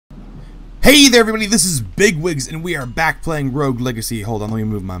Hey there everybody, this is TheBiggWiggs and we are back playing Rogue Legacy. Hold on, let me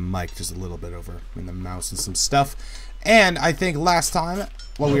move my mic just a little bit over in the mouse and some stuff. And I think last time,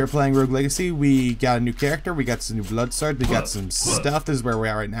 while we were playing Rogue Legacy, we got a new character, we got some new blood swords, we got some stuff. This is where we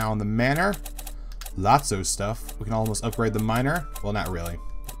are right now in the manor. Lots of stuff. We can almost upgrade the miner. Well, not really.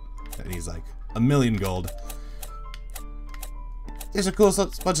 That needs like 1,000,000 gold. There's a cool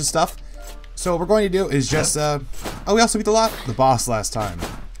bunch of stuff. So what we're going to do is just, oh, we also beat the boss last time.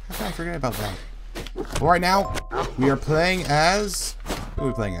 How can I forget about that? Well, right now, we are playing as... Who are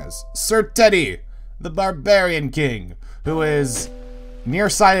we playing as? Sir Teddy, the Barbarian King, who is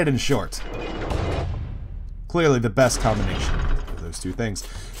nearsighted and short. Clearly the best combination of those two things.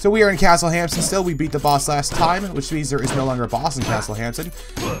 So we are in Castle Hampton still. We beat the boss last time, which means there is no longer a boss in Castle Hampton.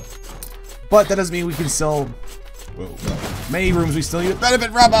 But that doesn't mean we can still... Whoa. Many rooms we still need a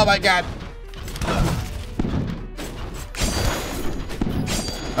benefit from. Oh my god!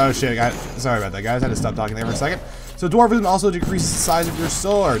 Oh shit, sorry about that, guys. I had to stop talking there for a second. So dwarfism also decreases the size of your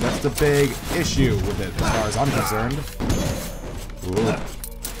sword. That's the big issue with it, as far as I'm concerned. Ooh.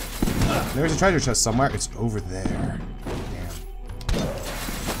 There's a treasure chest somewhere. It's over there. Damn.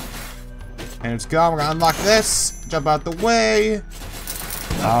 And it's gone. We're gonna unlock this. Jump out the way.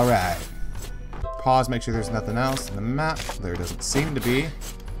 Alright. Pause, make sure there's nothing else in the map. There doesn't seem to be.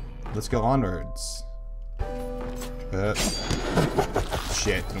 Let's go onwards.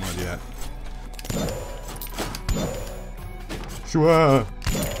 Shit, don't want to do that. Sure.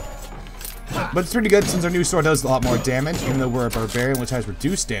 But it's pretty good since our new sword does a lot more damage. Even though we're a barbarian, which has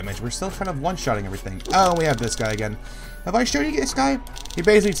reduced damage, we're still kind of one-shotting everything. Oh, we have this guy again. Have I shown you this guy? He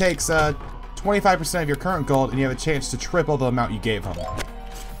basically takes 25% of your current gold, and you have a chance to triple the amount you gave him.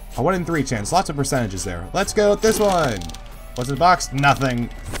 A 1 in 3 chance. Lots of percentages there. Let's go with this one. What's in the box? Nothing.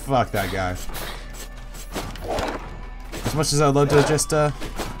 Fuck that guy. As much as I'd love to just,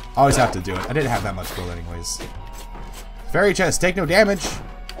 always have to do it. I didn't have that much gold anyways. Fairy chest, take no damage.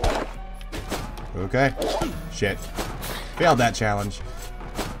 Okay. Shit. Failed that challenge.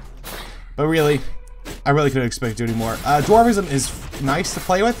 But really, I really couldn't expect to do any more. Dwarfism is nice to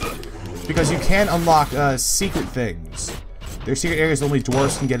play with, because you can unlock, secret things. There's secret areas only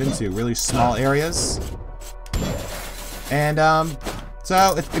dwarves can get into, really small areas. And,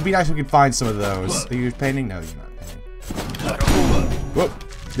 so it'd be nice if we could find some of those. Are you painting? No, you're not. Whoop.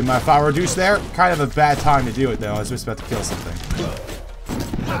 Did my fire reduce there? Kind of a bad time to do it, though. I was just about to kill something.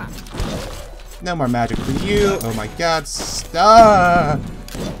 No more magic for you. Oh my god. Stop!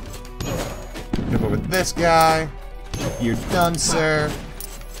 Jump over this guy. You're done, sir.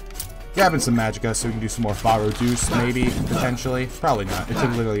 Grabbing some magicka so we can do some more fire reduce, maybe, potentially. Probably not. It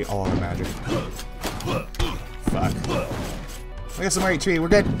took literally all of the magic. Fuck. I got some HP, we're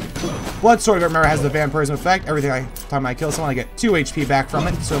good. Blood sword, remember, has the vampirism effect. Every time I kill someone, I get 2 HP back from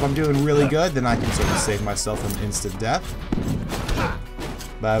it. So if I'm doing really good, then I can sort of save myself from instant death.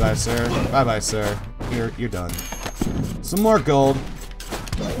 Bye-bye, sir. Bye-bye, sir. You're done. Some more gold.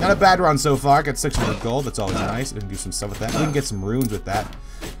 Not a bad run so far. Got 600 gold. That's always nice. We can do some stuff with that. We can get some runes with that.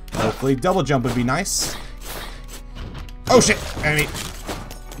 Hopefully, double jump would be nice. Oh shit! Enemy.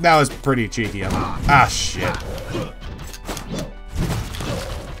 That was pretty cheeky. Ah shit.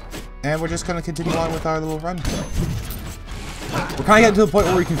 And we're just gonna continue on with our little run. We're kind of getting to the point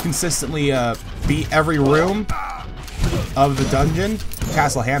where we can consistently beat every room of the dungeon,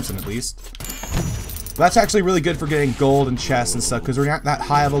 Castle Hampton at least. But that's actually really good for getting gold and chests and stuff because we're not that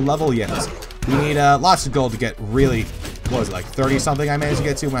high of a level yet. We need lots of gold to get really. What was it, like 30 something I managed to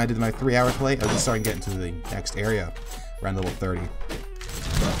get to when I did my 3-hour play? I was just starting to get into the next area around level 30.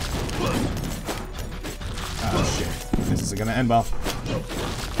 Oh shit! This isn't gonna end well.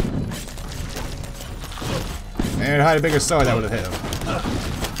 And if I had a bigger sword, that would have hit him.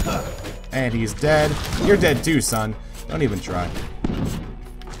 And he's dead. You're dead too, son. Don't even try.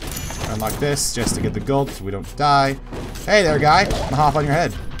 Unlock this just to get the gold so we don't die. Hey there, guy. I'm gonna hop on your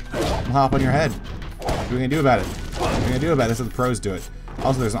head. I'm gonna hop on your head. What are we gonna do about it? What are we gonna do about it? That's how the pros do it.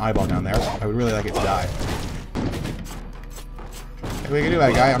 Also, there's an eyeball down there. I would really like it to die. Hey, what are you gonna do about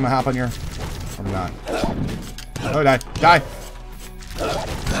it, guy? I'm gonna hop on your... I'm not. Oh, die. Die!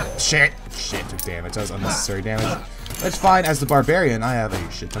 Shit! Shit, took damage. That was unnecessary damage. That's fine. As the barbarian, I have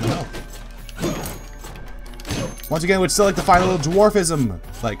a shit ton of health. Once again, we'd still like to find a little dwarfism,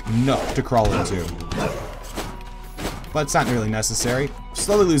 like, nook to crawl into. But it's not really necessary.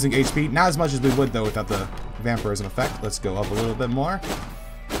 Slowly losing HP. Not as much as we would, though, without the vampirism effect. Let's go up a little bit more.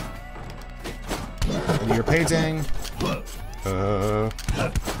 And you're painting. Oh,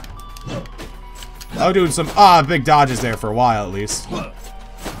 doing some big dodges there for a while, at least.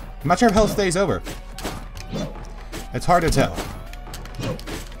 I'm not sure if health stays over. It's hard to tell.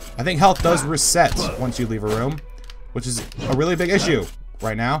 I think health does reset once you leave a room, which is a really big issue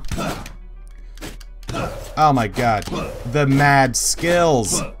right now. Oh my god. The mad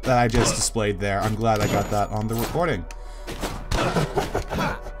skills that I just displayed there. I'm glad I got that on the recording.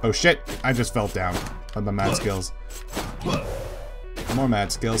 Oh shit, I just fell down on the mad skills. More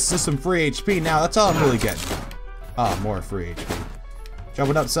mad skills. System free HP now, that's all I'm really getting. Ah, more free HP.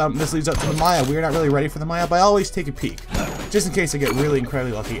 Jumping up some, this leads up to the Maya. We are not really ready for the Maya, but I always take a peek. Just in case I get really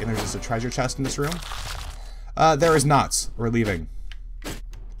incredibly lucky and there's just a treasure chest in this room. There is not. We're leaving.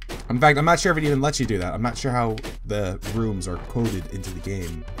 In fact, I'm not sure if it even lets you do that. I'm not sure how the rooms are coded into the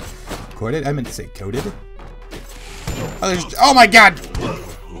game. Coded? I meant to say coded. Oh, oh my god!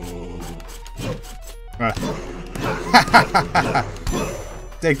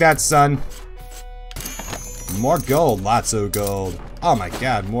 Take that, son. More gold. Lots of gold. Oh my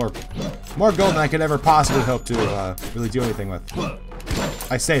god, more gold than I could ever possibly hope to really do anything with.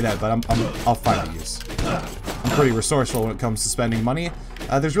 I say that, but I'll find a use. I'm pretty resourceful when it comes to spending money.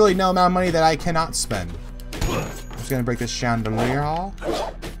 There's really no amount of money that I cannot spend. I'm just gonna break this chandelier all.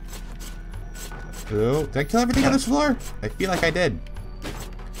 Ooh, did I kill everything on this floor? I feel like I did.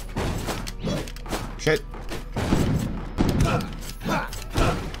 Shit.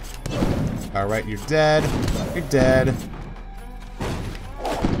 Alright, you're dead. You're dead.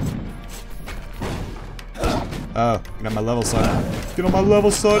 Oh, get on my level, son. Get on my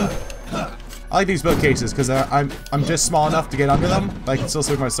level, son. I like these bookcases because I'm just small enough to get under them, but I can still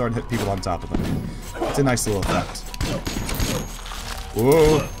swing my sword and hit people on top of them. It's a nice little effect.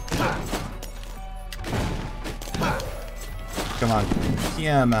 Whoa. Come on.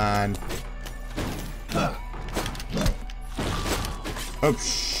 Come on. Oh,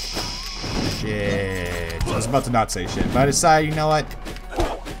 shit. I was about to not say shit, but I decided, you know what?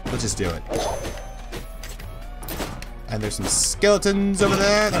 Let's just do it. And there's some skeletons over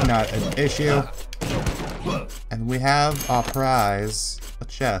there. They're not an issue. And we have our prize, a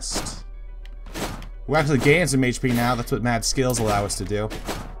chest. We're actually gaining some HP now. That's what mad skills allow us to do.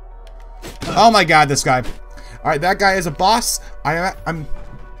 Oh my god, this guy. Alright, that guy is a boss. I'm...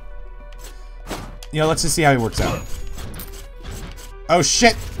 You know, let's just see how he works out. Oh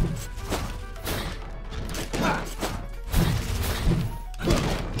shit!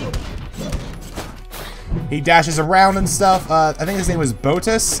 He dashes around and stuff. I think his name was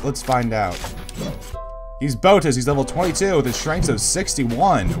Botus. Let's find out. He's Botus. He's level 22 with a strength of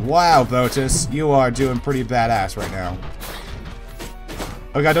 61. Wow, Botus. You are doing pretty badass right now.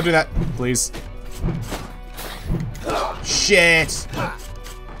 Oh god, don't do that. Please. Shit.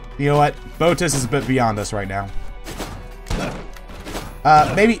 You know what? Botus is a bit beyond us right now.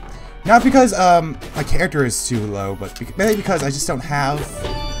 Maybe... Not because, my character is too low, but maybe because I just don't have...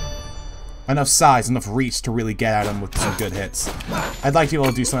 enough size, enough reach to really get at him with some good hits. I'd like to be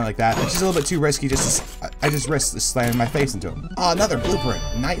able to do something like that. It's just a little bit too risky. I just risk slamming my face into him. Oh, another blueprint.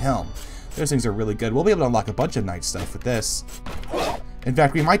 Knight helm. Those things are really good. We'll be able to unlock a bunch of knight stuff with this. In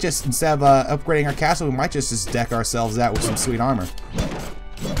fact, we might just, instead of upgrading our castle, we might just deck ourselves out with some sweet armor.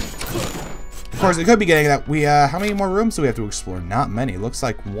 Of course, it could be getting that we, how many more rooms do we have to explore? Not many. Looks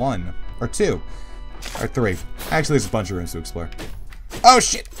like 1 or 2 or 3. Actually, there's a bunch of rooms to explore. Oh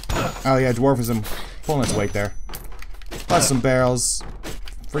shit! Oh yeah, dwarfism pulling its weight there. Plus some barrels.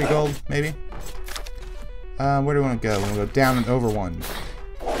 Free gold, maybe? Where do we want to go? We want to go down and over 1.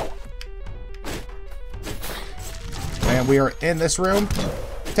 And we are in this room.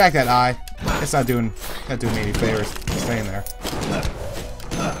 Attack that eye. It's not doing me any favors. It's staying there.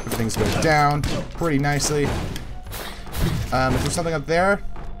 Everything's going down pretty nicely. Is there something up there?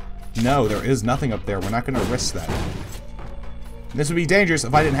 No, there is nothing up there. We're not going to risk that. This would be dangerous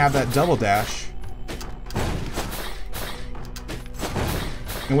if I didn't have that double dash.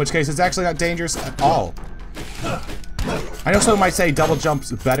 In which case, it's actually not dangerous at all. I know someone might say double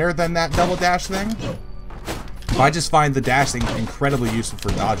jump's better than that double dash thing. But I just find the dash thing incredibly useful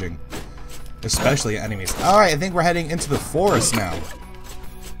for dodging. Especially enemies. Alright, I think we're heading into the forest now.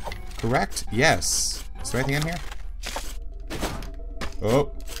 Correct? Yes. Is there anything in here?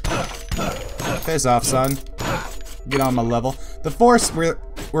 Oh. Piss off, son. Get on my level. The forest, we're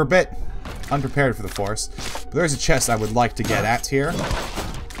a bit unprepared for the forest. But there's a chest I would like to get at here.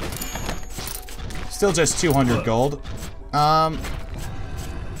 Still just 200 gold. I'm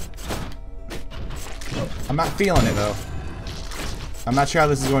not feeling it, though. I'm not sure how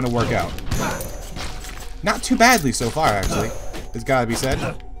this is going to work out. Not too badly so far, actually. It's gotta be said.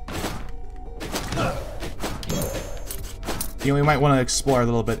 You know, we might want to explore a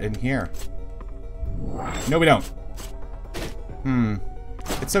little bit in here. No, we don't.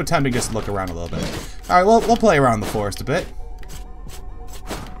 It's so tempting just to look around a little bit. Alright, we'll play around the forest a bit.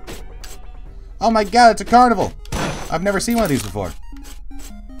 Oh my god, it's a carnival! I've never seen one of these before.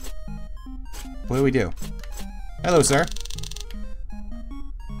 What do we do? Hello, sir.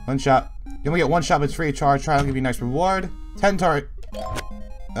 One shot. You only get one shot, but it's free of charge. Try, I'll give you a nice reward. 10 target.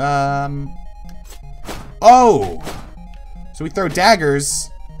 Oh! So we throw daggers.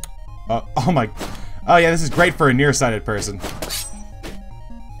 Oh my. Oh yeah, this is great for a nearsighted person.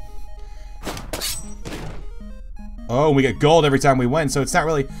 Oh, we get gold every time we win, so it's not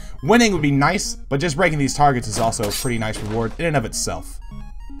really... Winning would be nice, but just breaking these targets is also a pretty nice reward in and of itself.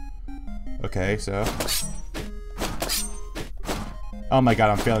 Okay, so... Oh my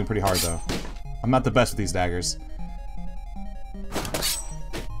god, I'm failing pretty hard, though. I'm not the best with these daggers.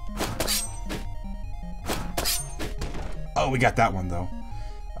 Oh, we got that one, though.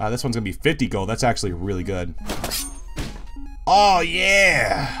 This one's gonna be 50 gold. That's actually really good. Oh,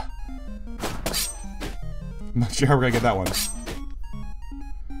 yeah! I'm not sure how we're gonna get that one.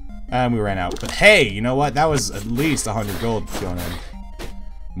 And we ran out. But hey, you know what? That was at least 100 gold going in.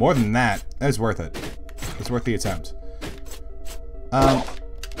 More than that. That was worth it. It's worth the attempt.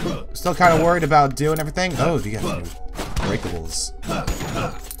 Still kind of worried about doing everything. Oh, you got new breakables.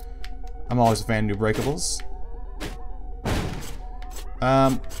 I'm always a fan of new breakables.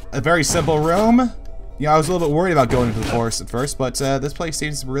 A very simple room. Yeah, I was a little bit worried about going into the forest at first, but this place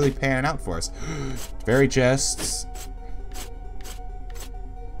seems to be really panning out for us. Fairy chests.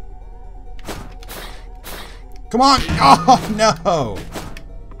 Come on! Oh, no!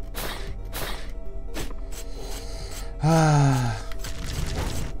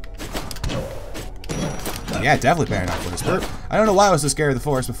 Yeah, definitely panning out for us. I don't know why I was so scared of the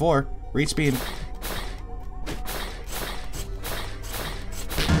forest before. Reach speed.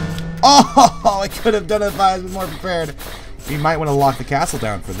 Oh, I could have done it if I was more prepared. We might want to lock the castle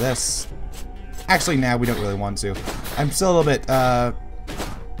down for this. Actually, nah, we don't really want to. I'm still a little bit,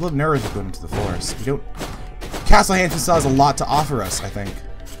 nervous going into the forest. We don't... Castle Hanson still has a lot to offer us, I think.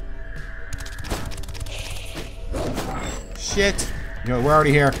 Shit. You know, we're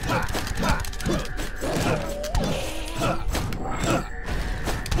already here.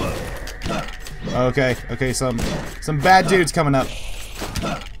 Okay, okay, some bad dudes coming up.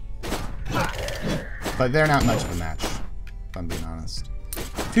 But they're not much of a match, if I'm being honest.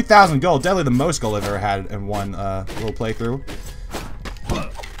 2,000 gold, definitely the most gold I've ever had in one little playthrough.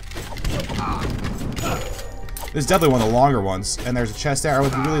 This is definitely one of the longer ones, and there's a chest there. I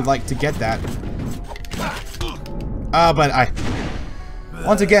would really like to get that. But I,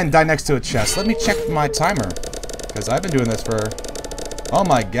 once again, died next to a chest. Let me check my timer, because I've been doing this for... Oh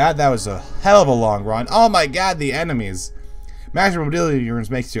my god, that was a hell of a long run. Oh my god, the enemies. Maximum mobility rooms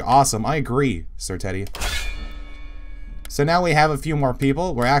makes you awesome. I agree, Sir Teddy. So now we have a few more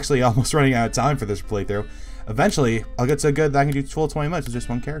people. We're actually almost running out of time for this playthrough. Eventually, I'll get so good that I can do full 20 minutes with just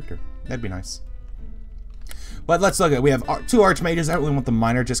one character. That'd be nice. But let's look at it. We have 2 archmages. I don't really want the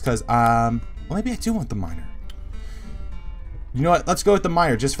miner just because, well, maybe I do want the miner. You know what? Let's go with the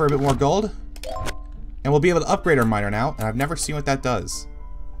miner just for a bit more gold. And we'll be able to upgrade our miner now. And I've never seen what that does.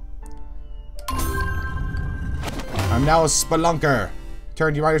 I'm now a spelunker.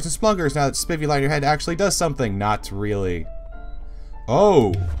 Turn your riders to spelunkers now that Spivvy Light in your head actually does something. Not really.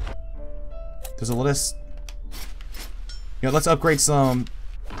 Oh. There's a list. You know, let's upgrade some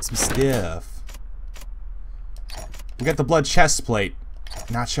stuff. We got the blood chest plate.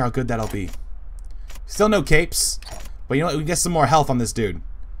 Not sure how good that'll be. Still no capes. But you know what? We can get some more health on this dude.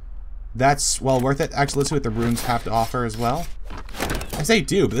 That's well worth it. Actually, let's see what the runes have to offer as well. I say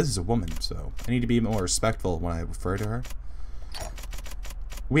do, but this is a woman, so I need to be more respectful when I refer to her.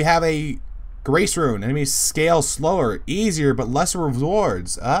 We have a grace rune. Enemies scale slower, easier, but lesser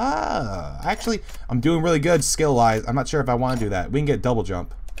rewards. Ah, actually, I'm doing really good skill-wise. I'm not sure if I want to do that. We can get double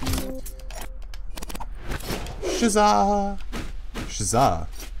jump. Shazah! Shazah.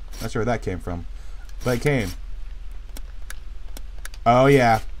 Not sure where that came from, but it came. Oh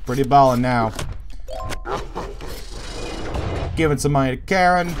yeah, pretty ballin' now. Giving some money to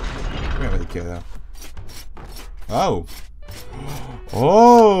Karen. We don't really care though. Oh.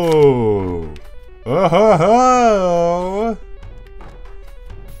 Oh. Oh ho ho.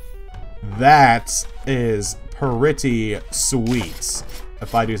 That is pretty sweet.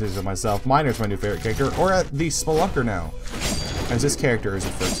 If I do say so myself. Miner's my new favorite character, or the Spelunker now, as this character is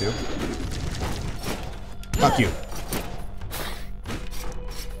referred to. Fuck you.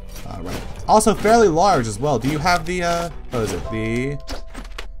 Alright. Also fairly large as well. Do you have the, what is it? The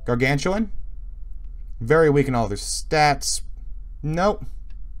Gargantuan? Very weak in all their stats. Nope.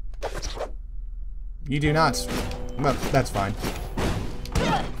 You do not. Well, that's fine.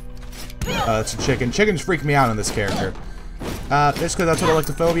 That's a chicken. Chickens freak me out on this character. Just because that's what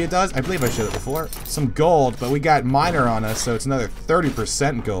electrophobia does. I believe I showed it before. Some gold, but we got minor on us, so it's another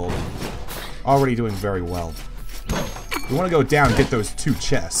 30% gold. Already doing very well. We want to go down and get those 2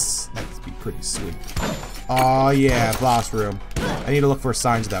 chests. That'd be pretty sweet. Oh yeah, boss room. I need to look for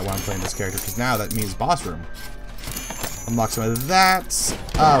signs of that while I'm playing this character, because now that means boss room. Unlock some of that.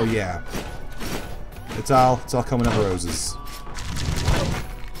 Oh yeah. It's all coming up roses.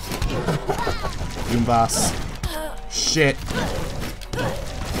 Doom boss. Shit.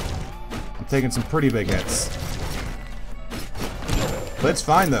 I'm taking some pretty big hits. But it's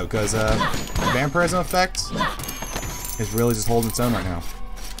fine though, because vampirism effect is really just holding its own right now.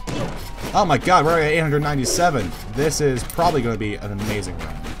 Oh my god, we're at 897. This is probably going to be an amazing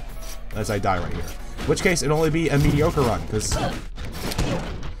run. Unless I die right here. In which case, it'll only be a mediocre run, because,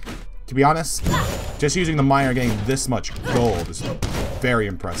 to be honest, just using the miner getting this much gold is very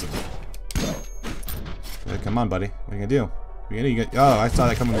impressive. Come on, buddy. What are you gonna do? Oh, I saw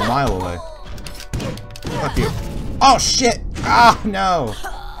that coming a mile away. Fuck you. Oh, shit! Ah, no!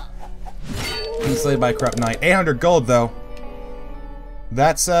 Enslaved by a corrupt knight. 800 gold, though.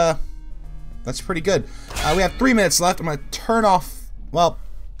 That's pretty good. We have 3 minutes left. I'm gonna turn off... Well,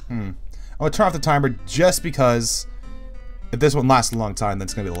 I'm gonna turn off the timer just because if this one lasts a long time, then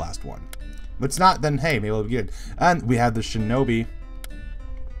it's gonna be the last one. If it's not, then hey, maybe it'll be good. And we have the shinobi.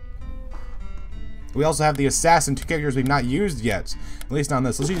 We also have the assassin, 2 characters we've not used yet. At least not on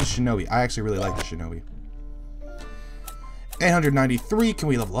this. Let's use the shinobi. I actually really like the shinobi. 893. Can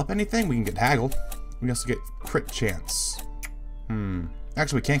we level up anything? We can get haggle. We can also get crit chance.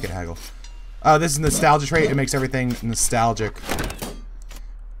 Actually, we can't get haggle. Oh, this is nostalgia trait. It makes everything nostalgic.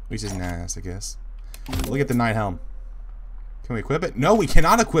 Which is nice, I guess. Look at the Knight Helm. Can we equip it? No, we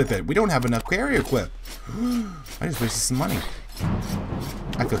cannot equip it. We don't have enough carry equip. I just wasted some money.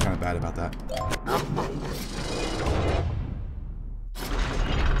 I feel kind of bad about that.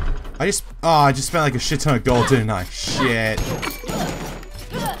 I just spent like a shit ton of gold, didn't I? Shit.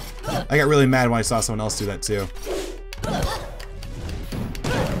 I got really mad when I saw someone else do that too.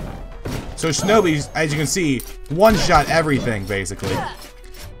 So shinobis, as you can see, one-shot everything basically.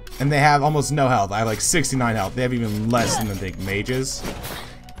 And they have almost no health. I have like 69 health. They have even less than I think mages.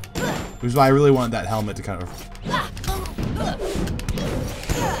 Which is why I really wanted that helmet to kind of...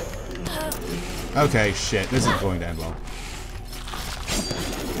 Okay, shit. This isn't going to end well.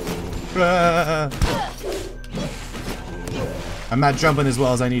 I'm not jumping as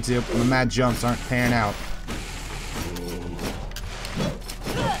well as I need to. My mad jumps aren't panning out.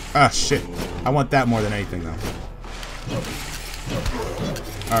 Ah, shit. I want that more than anything, though.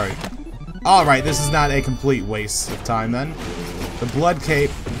 Alright. Alright, this is not a complete waste of time, then. The blood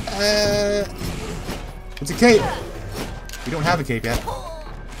cape. It's a cape. We don't have a cape yet.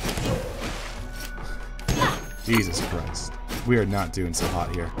 Jesus Christ. We are not doing so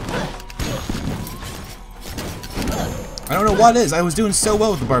hot here. I don't know what it is. I was doing so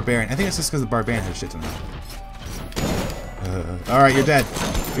well with the Barbarian. I think it's just because the Barbarian has shit to know. Alright, you're dead.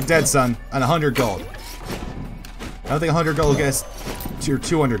 You're dead, son. On 100 gold. I don't think 100 gold will get us to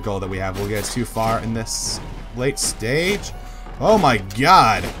 200 gold that we have. Will get us too far in this late stage. Oh my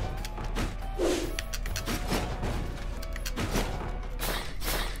god.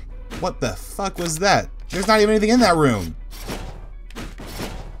 What the fuck was that? There's not even anything in that room.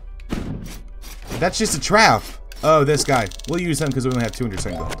 That's just a trap. Oh, this guy. We'll use him because we only have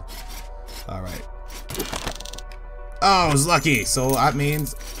 200% gold. Alright. Oh, I was lucky. So that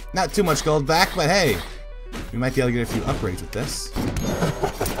means not too much gold back, but hey. We might be able to get a few upgrades with this.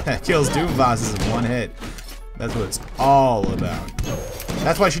 Kills Doom bosses in one hit. That's what it's all about.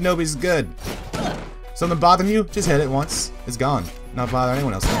 That's why Shinobi's good. Something bothering you? Just hit it once. It's gone. Not bother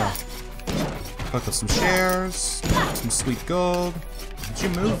anyone else now. Fuck up some shares. Some sweet gold. Did you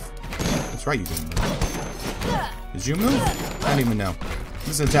move? That's right, you didn't move. Did you move? I don't even know. I'm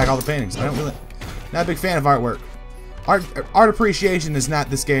just gonna attack all the paintings. I don't really... Not a big fan of artwork. Art appreciation is not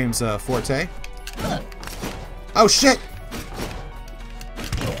this game's forte. Oh shit!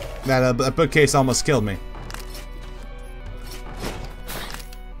 That bookcase almost killed me.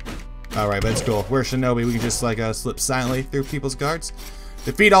 Alright, but it's cool. We're Shinobi. We can just like slip silently through people's guards.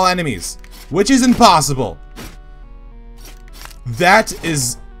 Defeat all enemies. Which is impossible. That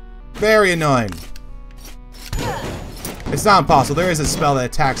is very annoying. It's not impossible. There is a spell that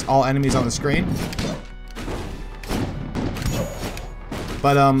attacks all enemies on the screen.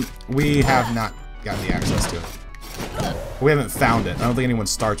 But, we have not gotten the access to it. We haven't found it. I don't think anyone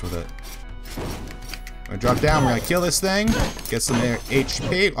starts with it. We're gonna drop down. We're gonna kill this thing. Get some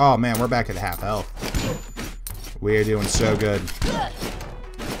HP. Oh, man. We're back at half health. We're doing so good.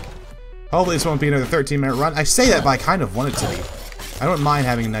 Hopefully this won't be another 13-minute run. I say that, but I kind of want it to be. I don't mind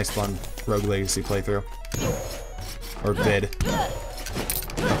having a nice, fun Rogue Legacy playthrough. Or vid.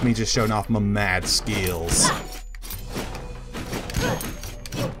 Like me just showing off my mad skills.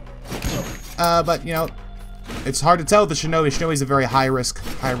 But, you know, it's hard to tell with the Shinobi. Shinobi's a very high-risk,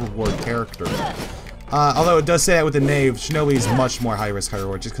 high-reward character. Although it does say that with the Knave, Shinobi is much more high-risk,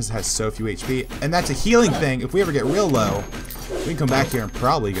 high-reward just because it has so few HP. And that's a healing thing. If we ever get real low, we can come back here and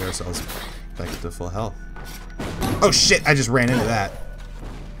probably get ourselves back to full health. Oh shit, I just ran into that.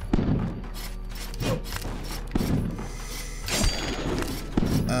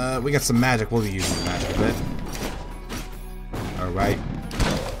 We got some magic. We'll be using the magic a bit. Alright.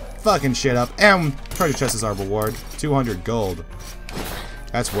 Fucking shit up. And treasure chest is our reward. 200 gold.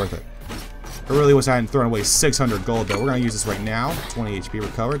 That's worth it. I really wish I hadn't thrown away 600 gold though. We're gonna use this right now. 20 HP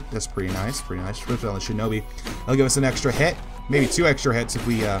recovered. That's pretty nice. Pretty nice. Put it on the Shinobi. That'll give us an extra hit. Maybe 2 extra hits if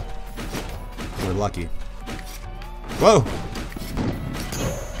we're lucky. Whoa!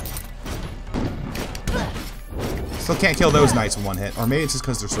 Still can't kill those knights in one hit. Or maybe it's just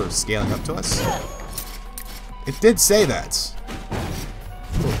because they're sort of scaling up to us. It did say that.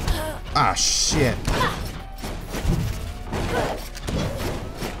 Ah, shit.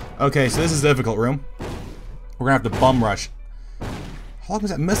 Okay, so this is a difficult room. We're gonna have to bum rush. How long is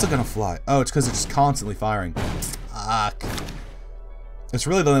that missile gonna fly? Oh, it's because it's just constantly firing. Fuck. It's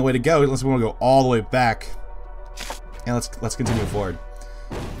really the only way to go, unless we want to go all the way back. And let's continue forward.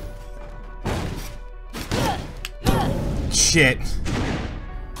 Shit.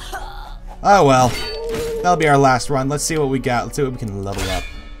 Oh well. That'll be our last run. Let's see what we got. Let's see what we can level up.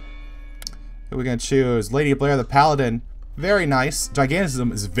 Who are we gonna choose? Lady Blair the Paladin. Very nice.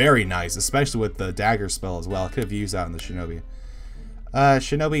 Gigantism is very nice, especially with the dagger spell as well. I could have used that in the Shinobi.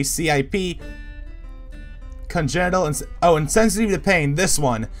 Shinobi CIP. Congenital and insensitive to pain. This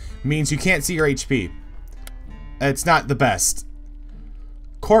one means you can't see your HP. It's not the best.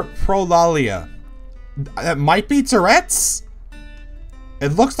 Corprolalia. That might be Tourette's?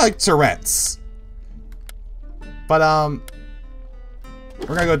 It looks like Tourette's. But, we're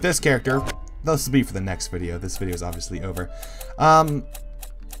gonna go with this character. This will be for the next video. This video is obviously over.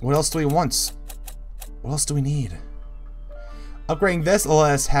 What else do we want? What else do we need? Upgrading this will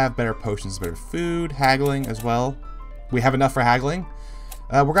let us have better potions, better food, haggling as well. We have enough for haggling.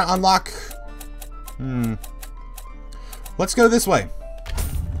 We're gonna unlock... Let's go this way.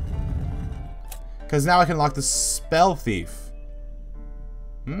 Because now I can unlock the Spell Thief.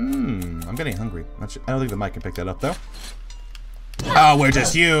 I'm getting hungry. I don't think the mic can pick that up, though. Oh, we're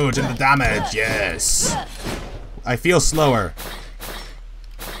just huge in the damage, yes! I feel slower.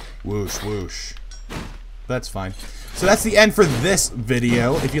 Whoosh, whoosh. That's fine. So that's the end for this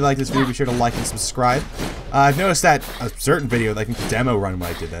video. If you like this video, be sure to like and subscribe. I've noticed that a certain video, like the demo run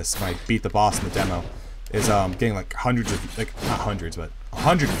when I did this, when I beat the boss in the demo, is getting like hundreds of, like, not hundreds, but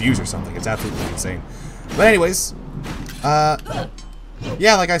 100 views or something. It's absolutely insane. But anyways,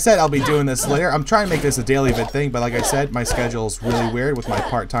 yeah, like I said, I'll be doing this later. I'm trying to make this a daily vid thing, but like I said, my schedule is really weird with my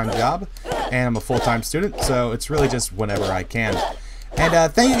part-time job, and I'm a full-time student, so it's really just whenever I can.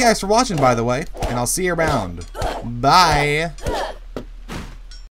 And thank you guys for watching, by the way, and I'll see you around. Bye!